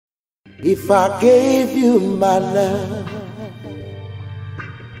If I gave you my love,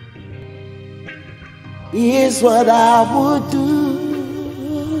 here's what I would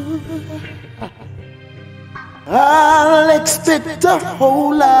do. I'll expect a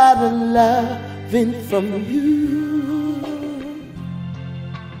whole lot of loving from you.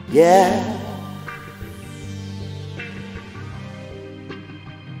 Yeah.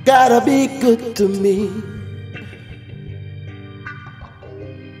 Gotta be good to me.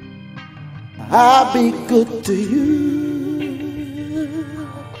 I'll be good to you.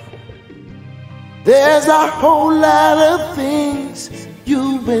 There's a whole lot of things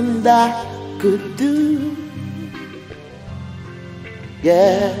you and I could do.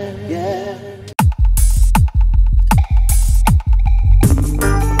 Yeah, yeah.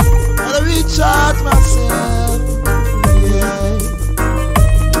 Gotta recharge myself. Yeah.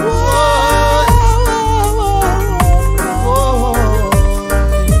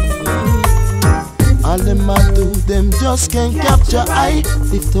 All them I do, them just can't capture eye.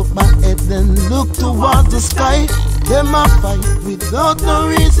 Lift up my head and look towards the sky. Them I fight without no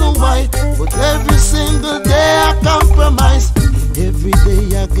reason why, but every single day I compromise. Every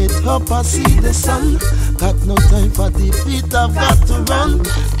day I get up, I see the sun. Got no time for defeat, I've got to run.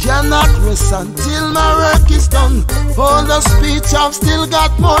 Cannot rest until my work is done. For the speech, I've still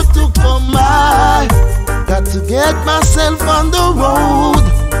got more to come. I got to get myself on the road,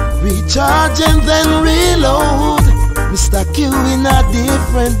 recharge and then reload. Mr. Q in a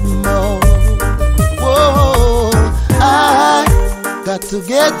different mode. Whoa, I got to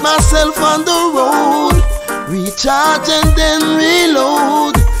get myself on the road, recharge and then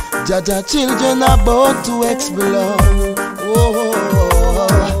reload. Jaja children about to explode. Whoa.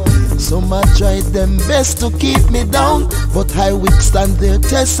 Some I tried them best to keep me down, but I withstand their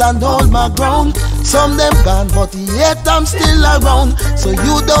tests and hold my ground. Some them gone, but yet I'm still around. So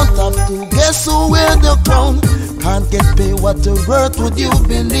you don't have to guess who wear the crown. Can't get paid what the worth would you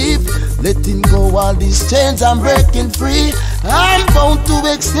believe. Letting go all these chains, I'm breaking free. I'm bound to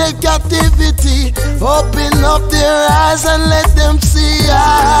escape captivity. Open up their eyes and let them see.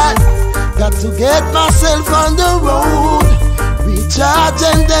 I got to get myself on the road, recharge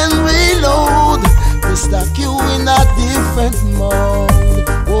and then reload. Mr. Q in a different mode.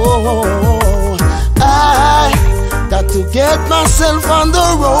 Oh, I got to get myself on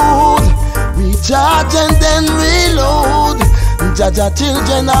the road, recharge and then reload. Jaja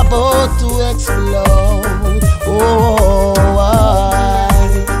children about to explode. Oh,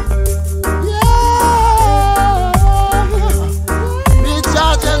 yeah.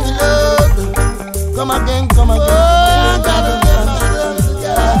 Recharge and reload. Come again, come again.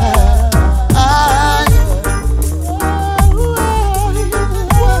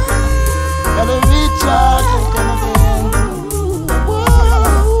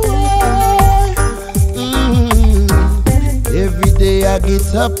 I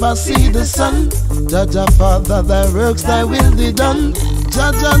get up, I see the sun. Jaja Father, thy works thy will be done.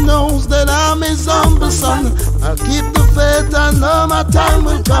 Jaja knows that I'm his humble son. I'll keep the faith, I know my time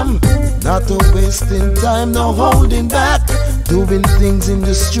will come. Not a wasting time, no holding back. Doing things in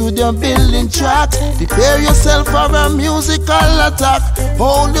the studio, building tracks. Prepare yourself for a musical attack.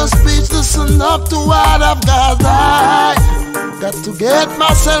 Hold your speech, listen up to what I've got. I got to get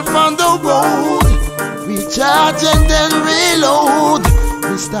myself on the road, recharge and then reload.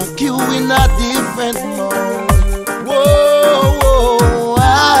 Mr. Q in a different mode. Whoa, whoa,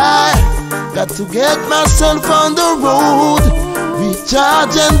 I got to get myself on the road,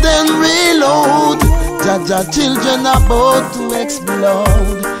 recharge and then reload. Jaja children about to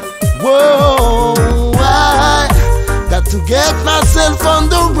explode. Whoa, I got to get myself on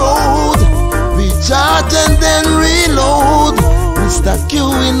the road, recharge and then reload. Mr.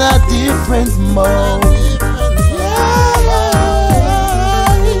 Q in a different mode.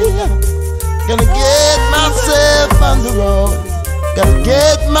 Gonna get myself on the road, gotta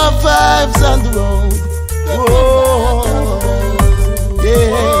get my vibes on the road. Whoa,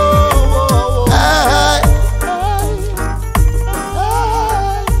 yeah.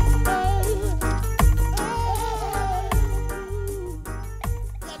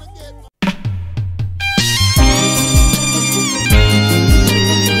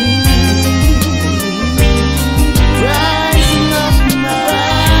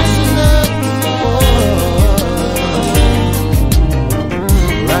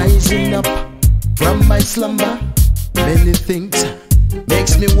 Slumber, many things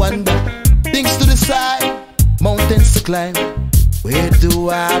makes me wonder. Things to decide, mountains to climb. Where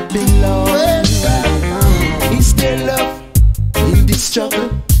do I belong? Is there love in this struggle?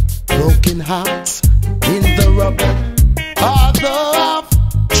 Broken hearts in the rubble. Although I've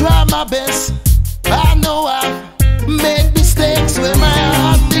tried my my best. I know I've made mistakes where my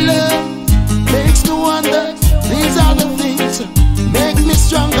heart belongs. Makes me wonder, these are the things make me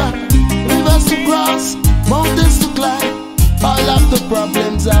stronger. Rivers to cross, mountains to climb. All of the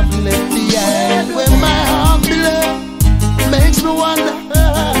problems I've left behind. Where my heart belongs, makes me wonder.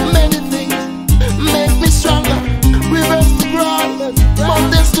 Many things make me stronger. Rivers to cross,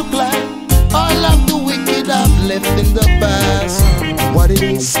 mountains to climb. All of the wicked I've left in the past. What it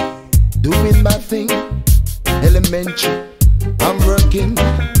is, doing my thing. Elementary, I'm working.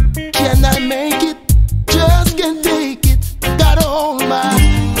 Can I make it? Just can't take it. Gotta hold my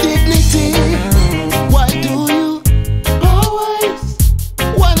dignity. Why do you always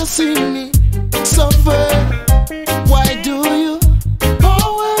wanna see me suffer? Why do you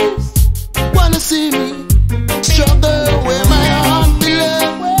always wanna see me struggle? Where my heart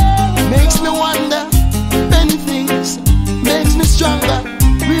belongs, makes me wonder. Many things makes me stronger.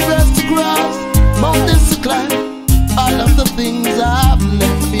 Rivers to cross, mountains to climb. All of the things I've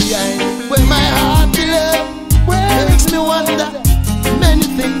left behind. Where my heart belongs, makes me wonder. Many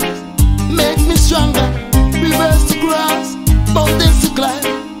things make me stronger. Rivers to cross, mountains to climb.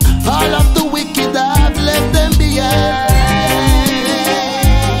 All of the wicked I've left them behind.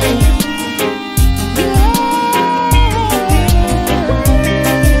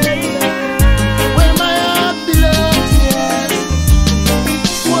 Where my heart belongs, yes.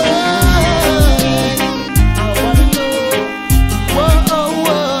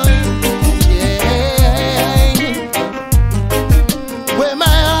 Where my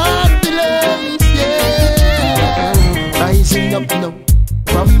heart belongs, yeah. Rising up now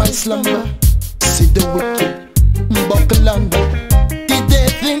from my slumber, see the wicked buckle under. Did they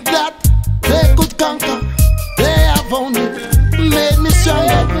think that they could conquer? They have only made me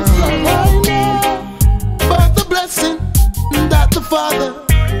stronger. But the blessing that the Father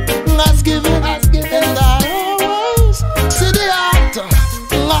has given, and I always see the heart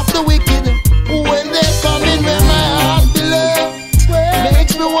of the wicked when they come in. Where my heart belongs,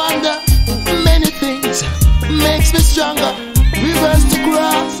 makes me wonder. Many things makes me stronger. Rivers to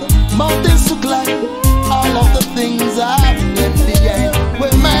cross, mountains to climb. All of the things I've left behind.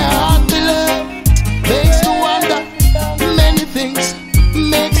 Where my heart belongs, makes me wonder. Many things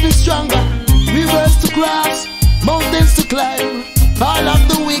makes me stronger. Rivers to cross, mountains to climb. All of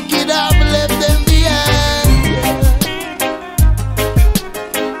the wicked I've left them behind.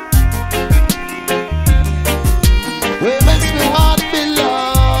 Where makes me heart belong.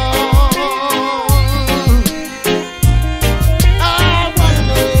 I wanna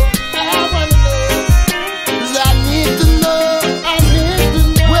know, 'cause I need to know,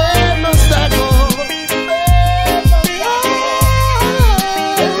 where must I go?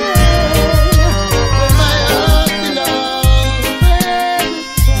 Where my heart belongs,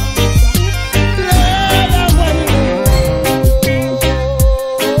 Lord, I wanna know.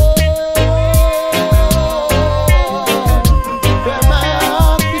 Where my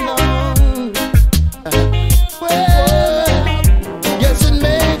heart belongs. Well, yes, it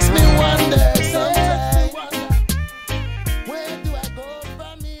makes me wonder sometimes. Where do I go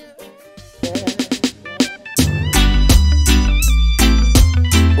from here?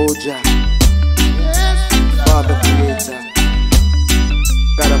 Oh Jah, Yes, Father Creator,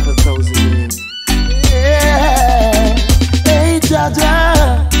 God of 1,000 names. yeah. Hey, Jaja,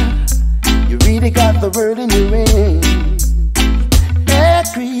 you really got the word in your ring. Hey,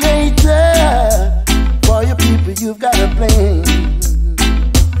 Creator, for your people you've got a plan.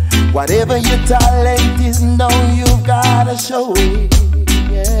 Whatever your talent is, know you've gotta show it.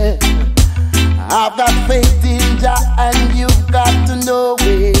 Yeah. I've got faith in Jah and you've got to know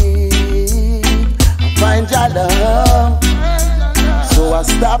it. I find Jah love, so I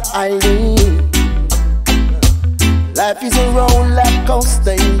stop hiding. Life is a roller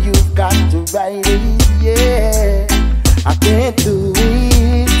coaster and you've got to ride it. Yeah, I can't do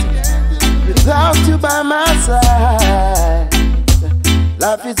it without you by my side.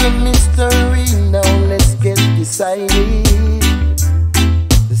 Life is a mystery, now let's get decided.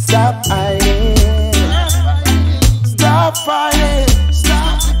 Stop hiding, stop fighting,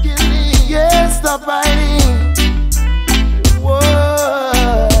 stop killing, yeah, stop fighting. Whoa,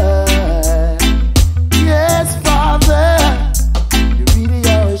 yes, Father, you really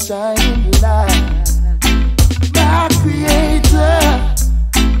are a shining light. My Creator,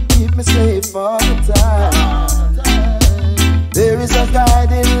 keep me safe all the time. There is a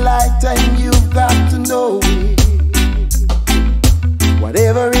guiding light and you've got to know it.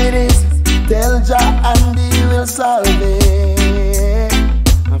 Whatever it is, tell Jah and He will solve it.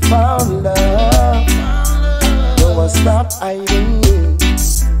 I found love, so I stop hiding.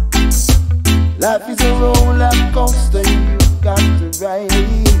 Life is a roller coaster, you got to ride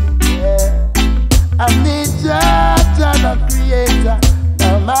it, yeah. I need Jah, the creator,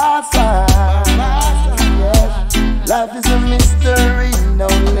 by my side, yeah. Life is a mystery,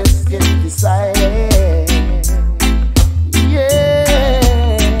 now let's get decided, yeah.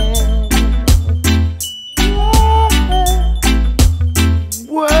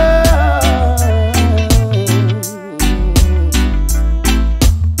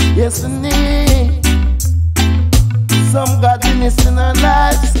 Yes, we need some godliness in our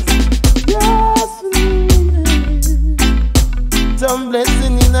lives. Yes, we need some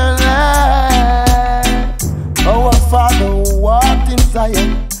blessing in our lives. Our Father who art in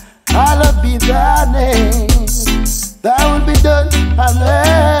Zion, hallowed be thy name. Thy will be done on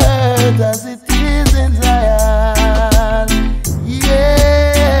earth as it is in Zion.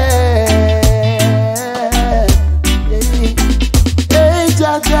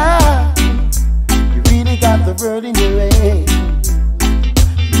 You really got the world in your hand.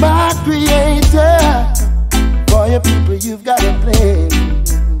 My creator, for your people you've got a plan.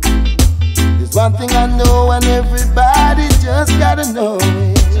 There's one thing I know and everybody just gotta know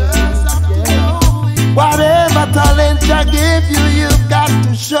it. Yeah. Whatever talent I give you, you've got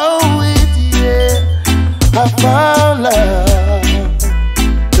to show it, yeah. I found love,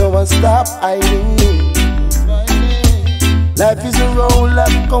 don't stop hiding. Life is a roller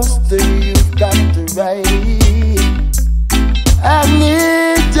coaster, you've got to ride it. I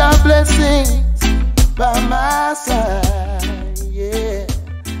need your blessings by my side, yeah.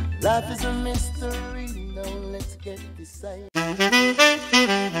 Life is a mystery, now let's get decided.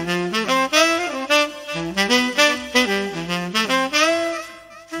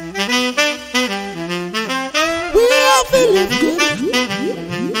 We are feeling good.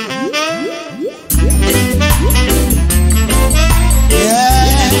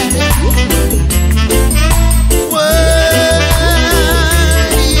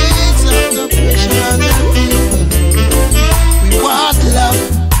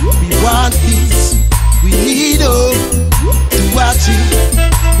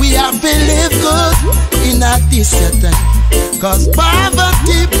 This time, cause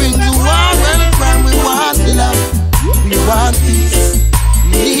poverty brings war and crime. We want love, we want peace,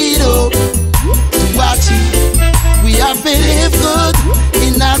 we need hope to watch it. We have to live good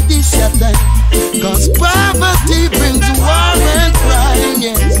in this time, cause poverty brings war and crime.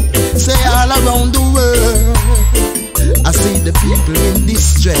 Yes, say all around the world, I see the people in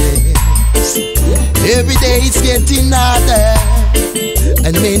distress. Every day it's getting harder,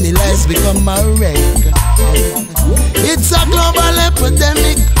 and many lives become a wreck. It's a global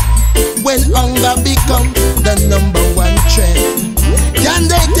epidemic when hunger becomes the #1 trend. Can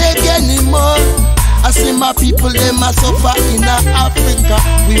they take any more? I see my people, they must suffer in Africa.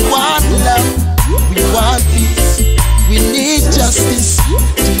 We want love, we want peace, we need justice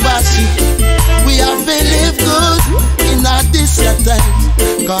to watch it. We have to live good in this time,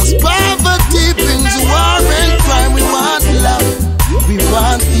 cause poverty brings war and crime. We want love, we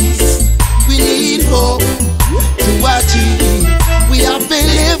want peace, we need hope to watch it. We have to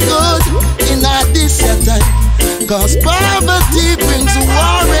live good in this time, cause poverty brings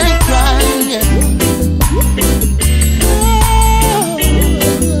war and crime, yeah.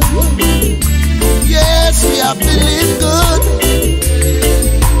 Yes, we have to live good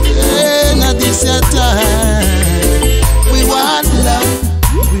in this time. We want love,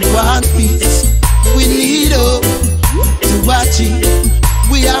 we want peace, we need hope to watch it.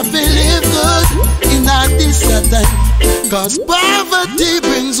 We have to live good in this time, cause poverty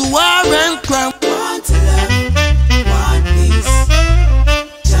brings war and crime. Want love, want peace,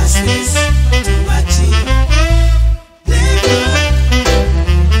 justice to achieve. Live good.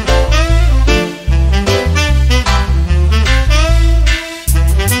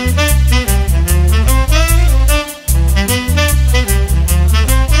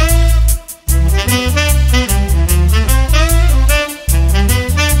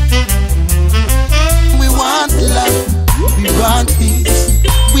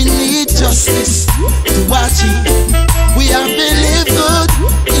 Justice to watch it. We have to live good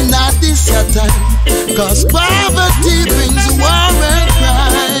in this time, cause poverty brings war and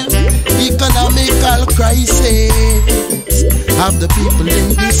crime. Economical crisis have the people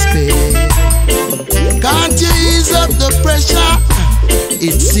in despair. Can't you ease up the pressure?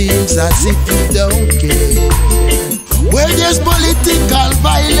 It seems as if you don't care. Where there's political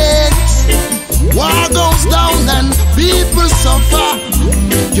violence, war goes down and people suffer.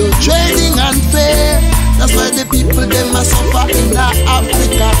 You're trading unfair. That's why the people them must suffer in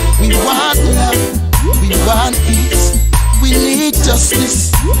Africa. We want love, we want peace, we need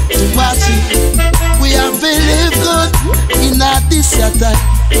justice to watch it. this your time.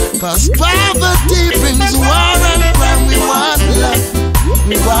 Cause poverty brings war and crime. We want love,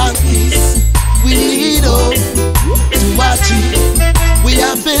 we want peace, we need hope to achieve. We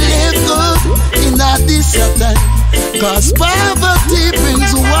have to live good in a this your time. Cause poverty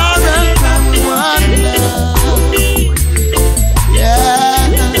brings war and crime. We want love. Yeah.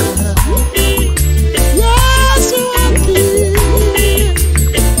 Yes, we want peace.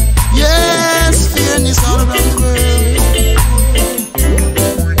 Yes, fairness all around the world.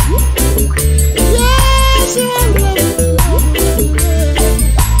 Yes, we want love.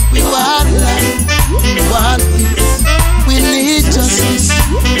 We want life. We want peace. We need justice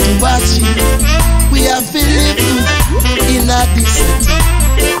to achieve. We have to live in a decent time.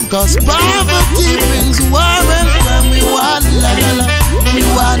 Cause poverty brings war and crime. We want love, we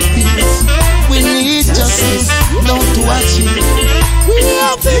want peace. We need justice, not to achieve. We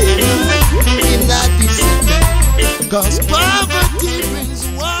have to live in a decent time. Cause poverty brings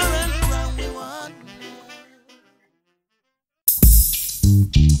war and crime. We want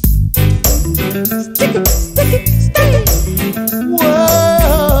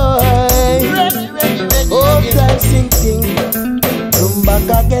oh, time sinking. Come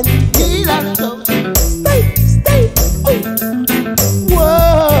back again. Stay.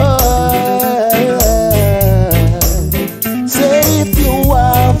 Whoa. Say if you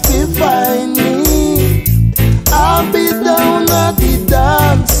want to find me, I'll be down at the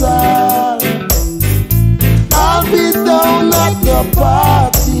dance hall. I'll be down at the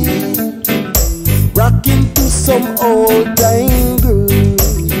party, rocking to some old time groove.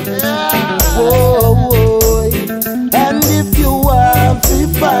 Whoa. And if you want to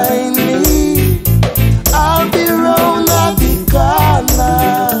find me, I'll be round at the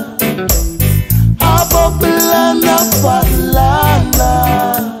corner, a bubble and a fatlana.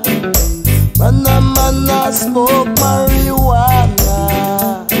 Man, smoke marijuana.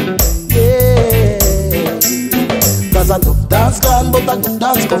 Yeah. Cause I love dance gone, but I love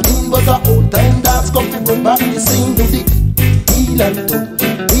dance come in. But a old time dance come to run back the scene to the heel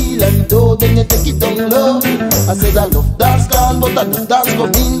and toe, then you take it down low. I said I love dance gone, but I love dance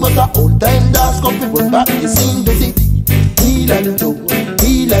come in. But a old time dance come to run back the scene to the heel and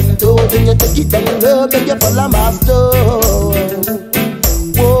toe, then you take it down low. Then you follow my stone.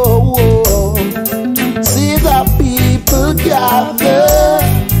 Whoa. See the people gather.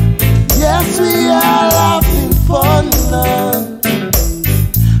 Yes, we are having fun now,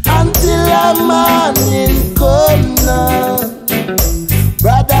 until a morning come now.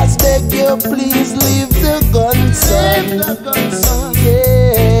 Brothers, beg you, please leave the guns on.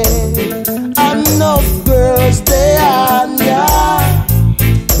 Yeah, enough girls they on ya.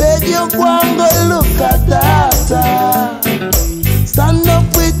 Beg you, go and go look at that. Stand up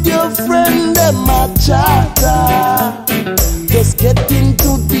with your friend, them a chatter. Just get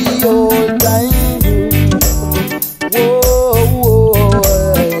into the old time. Whoa.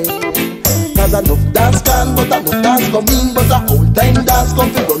 Cause I love dance can, but I love dance come in. But a old time dance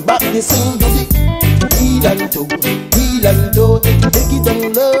come to run back the scene to the heel and toe, take it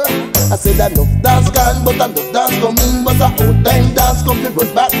down low. I said I love dance can, but I love dance come in. But a old time dance come to run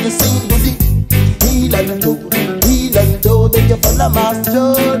back the scene to the heel and toe, then you follow my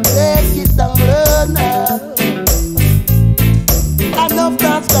stone, take it down low now. I love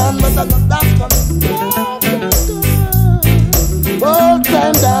dance can, but I love dance come. Old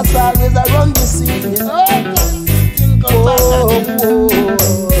time dance always around the scene.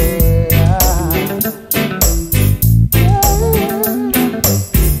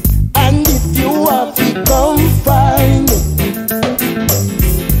 And if you want to come find me,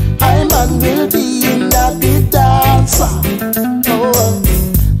 I man will be in the dancer.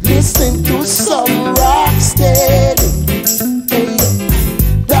 Listen to some rock steady.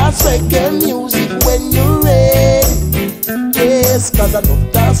 Dance reggae music when you're ready. Yes, cause I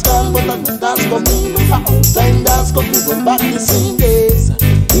love dance can, but I love dance come in. A old time dance come to run back the scene days.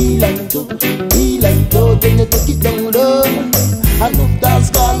 Heel and toe, then you take it down low. I love dance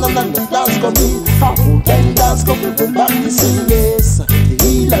can and I love dance come in. A old time dance come to run back the scene days.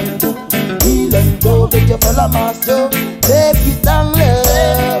 Heel and toe, then you follow my stone. Take it down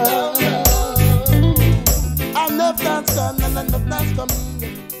low. I love dance can and I love dance come in.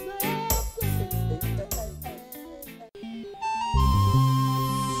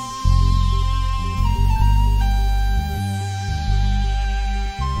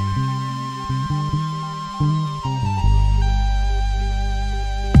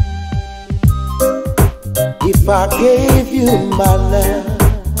 If I gave you my love,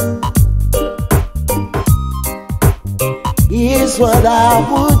 here's what I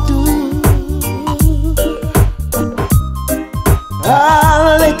would do.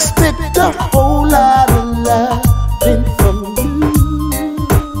 a whole lot of loving from you.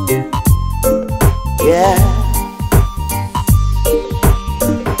 Yeah.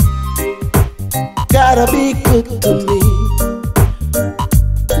 Gotta be good to me.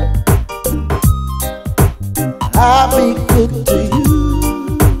 I'll be good to you.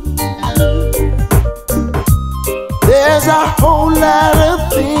 There's a whole lot of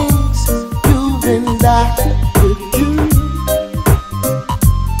things you and I could do.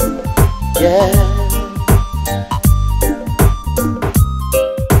 Yeah.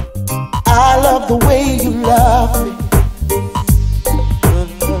 I love the way you love me.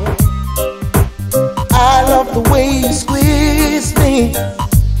 I love the way you squeeze me.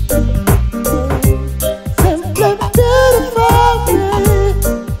 Simply beautiful, yeah.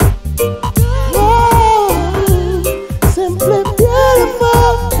 Oh, simply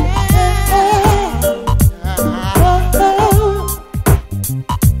beautiful, yeah. Oh.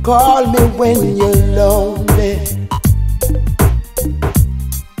 Call me when you're lonely.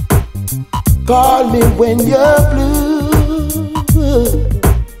 Call me when you're blue.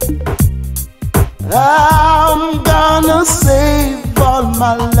 I'm gonna save all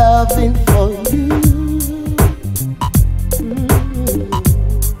my loving for you.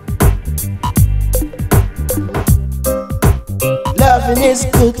 Loving is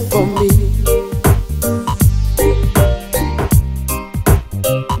good for me.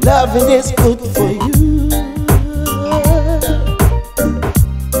 Loving is good for you.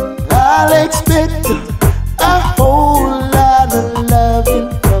 I'll expect a whole lot of loving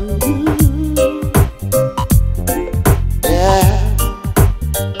from you. Yeah.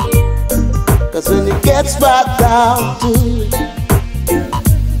 'Cause when it gets right down to it,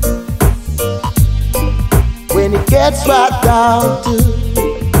 when it gets right down to it,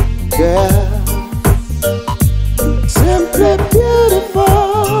 girl, simply beautiful.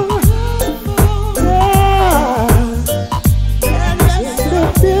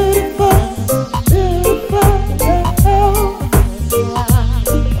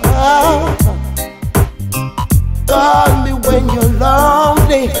 Call me when you're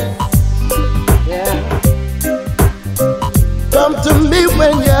lonely. Yeah. Come to me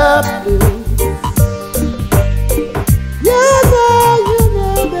when you're blue. You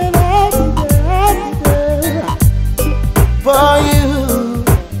know that I'll be there for you.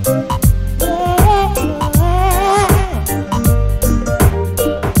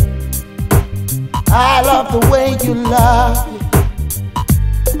 I love the way you love me.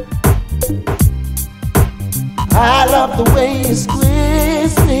 I love the way you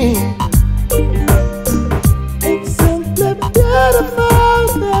squeeze me. It's simply beautiful,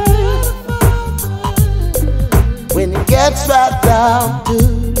 babe. When it gets right down to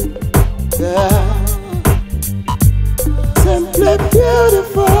it, girl, simply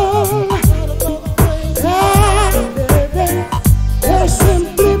beautiful. Yeah, baby, you're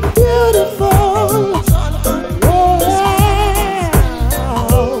simply beautiful.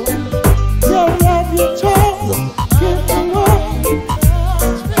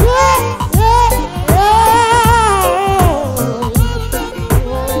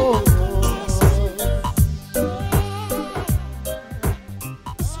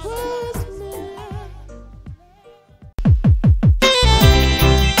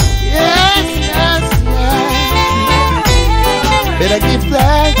 Better give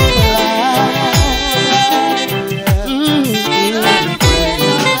thanks for life.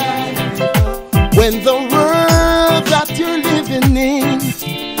 When the world that you're living in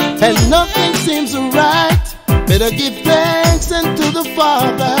and nothing seems right, better give thanks unto the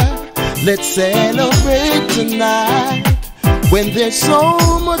Father. Let's celebrate tonight. When there's so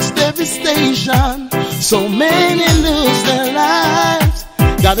much devastation, so many lose their lives,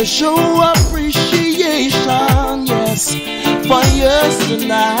 gotta show appreciation, yes, for yours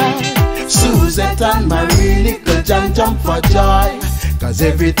tonight. Suzette and Marie, little John jump for joy, 'cause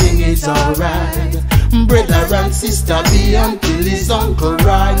everything is alright. Brother and sister be until his uncle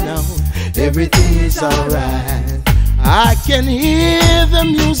right now, everything is alright. I can hear the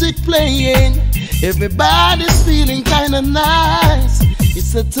music playing, everybody's feeling kinda nice.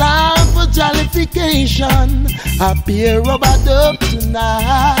 It's a time for jollification, happy rubber dub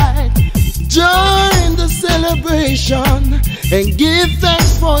tonight. Join the celebration and give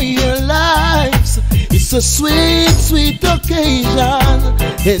thanks for your lives. It's a sweet, sweet occasion.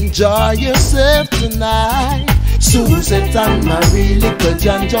 Enjoy yourself tonight. Suzette and Marie, little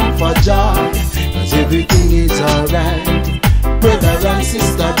John jump for joy, 'cause everything is alright. Brother and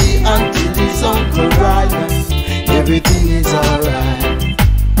sister be until his uncle right now, everything is alright.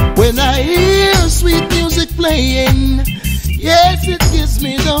 When I hear sweet music playing, Yes, it gives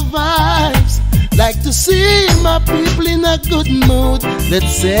me the vibes. Like to see my people in a good mood.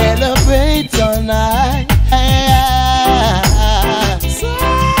 Let's celebrate tonight.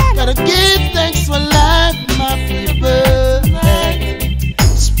 Gotta give thanks for life, my people.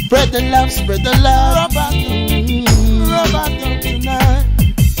 Spread the love, spread the love. Rub out tonight.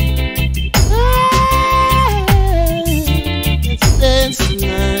 Let's dance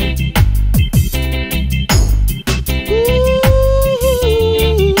tonight.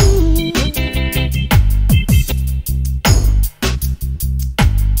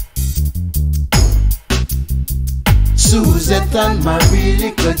 Suzette and Marie,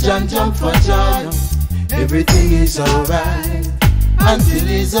 little John jump for joy. Everything is alright until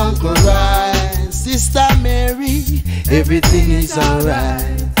his uncle rise. Sister Mary, everything is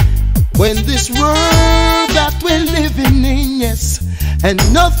alright. When this world that we're living in, yes, and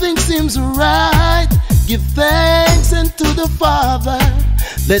nothing seems right, give thanks unto the Father.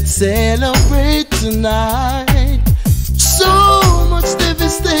 Let's celebrate tonight. So much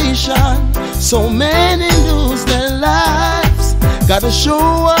devastation, so many lose their lives. Gotta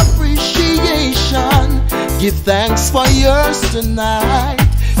show appreciation, give thanks for yours tonight.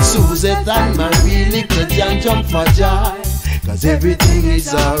 Suzette and Marie, little John jump for joy, cause everything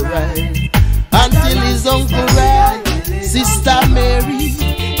is alright until his uncle right. Sister Mary,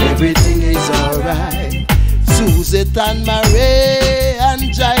 everything is alright. Suzette and Marie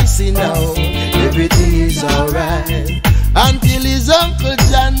and Joyce now, everything is alright until his Uncle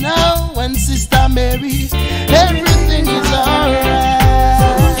John now and Sister Mary, everything is alright.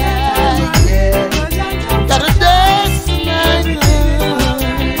 Yeah. Gotta dance tonight.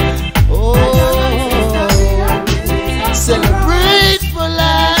 Oh, celebrate for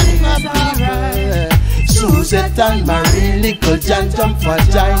life, my people. Suzette and Marie, little John jump for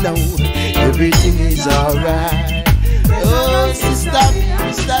joy now. Everything is alright. Oh, Sister